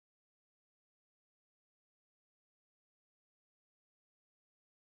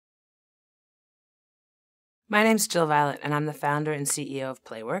My name's Jill Violet, and I'm the founder and CEO of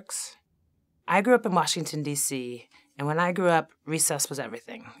Playworks. I grew up in Washington, D.C., and when I grew up, recess was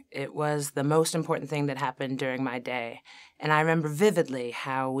everything. It was the most important thing that happened during my day. And I remember vividly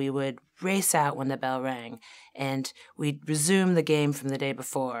how we would race out when the bell rang, and we'd resume the game from the day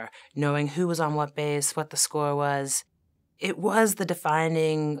before, knowing who was on what base, what the score was. It was the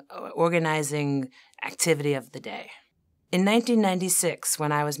defining, organizing activity of the day. In 1996,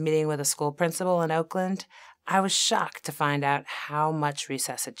 when I was meeting with a school principal in Oakland, I was shocked to find out how much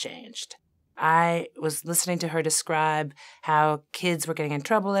recess had changed. I was listening to her describe how kids were getting in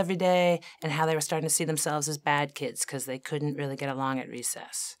trouble every day and how they were starting to see themselves as bad kids because they couldn't really get along at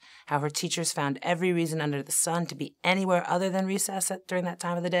recess. How her teachers found every reason under the sun to be anywhere other than recess during that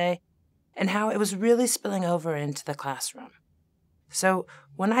time of the day, and how it was really spilling over into the classroom. So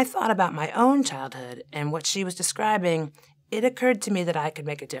when I thought about my own childhood and what she was describing, it occurred to me that I could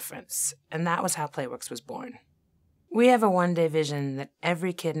make a difference, and that was how Playworks was born. We have a one-day vision that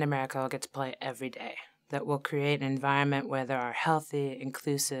every kid in America will get to play every day, that will create an environment where there are healthy,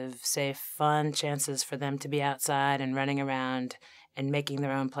 inclusive, safe, fun chances for them to be outside and running around and making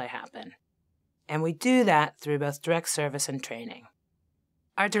their own play happen. And we do that through both direct service and training.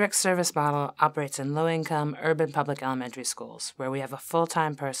 Our direct service model operates in low-income, urban public elementary schools, where we have a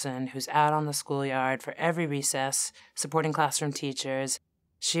full-time person who's out on the schoolyard for every recess, supporting classroom teachers.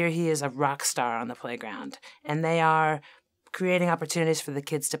 She or he is a rock star on the playground, and they are creating opportunities for the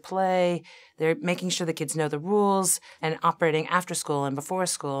kids to play. They're making sure the kids know the rules and operating after school and before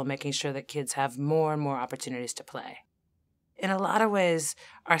school, making sure that kids have more and more opportunities to play. In a lot of ways,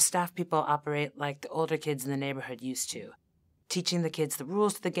 our staff people operate like the older kids in the neighborhood used to, teaching the kids the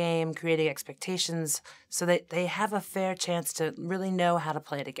rules to the game, creating expectations so that they have a fair chance to really know how to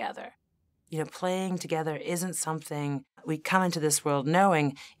play together. Playing together isn't something we come into this world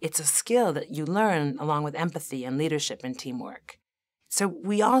knowing. It's a skill that you learn along with empathy and leadership and teamwork. So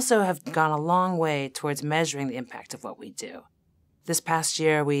we also have gone a long way towards measuring the impact of what we do. This past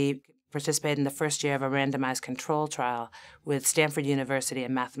year, we participated in the first year of a randomized control trial with Stanford University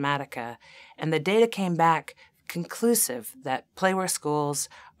and Mathematica, and the data came back conclusive that Playworks schools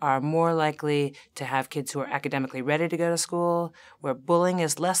are more likely to have kids who are academically ready to go to school, where bullying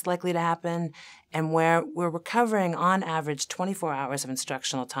is less likely to happen, and where we're recovering on average 24 hours of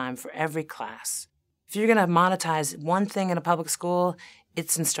instructional time for every class. If you're going to monetize one thing in a public school,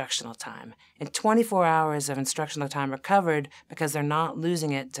 it's instructional time. And 24 hours of instructional time recovered because they're not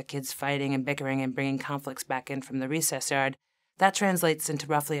losing it to kids fighting and bickering and bringing conflicts back in from the recess yard. That translates into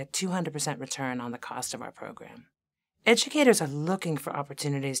roughly a 200% return on the cost of our program. Educators are looking for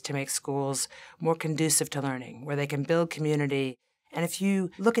opportunities to make schools more conducive to learning, where they can build community. And if you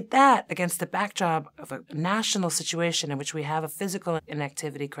look at that against the backdrop of a national situation in which we have a physical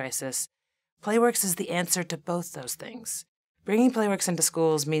inactivity crisis, Playworks is the answer to both those things. Bringing Playworks into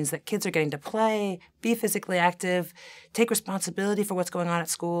schools means that kids are getting to play, be physically active, take responsibility for what's going on at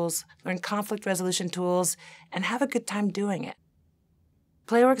schools, learn conflict resolution tools, and have a good time doing it.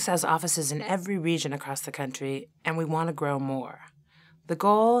 Playworks has offices in every region across the country, and we want to grow more. The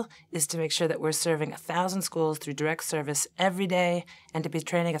goal is to make sure that we're serving 1,000 schools through direct service every day and to be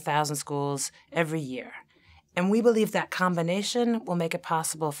training 1,000 schools every year. And we believe that combination will make it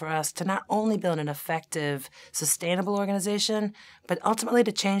possible for us to not only build an effective, sustainable organization, but ultimately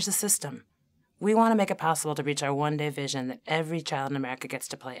to change the system. We want to make it possible to reach our one-day vision that every child in America gets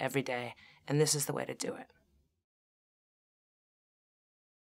to play every day, and this is the way to do it.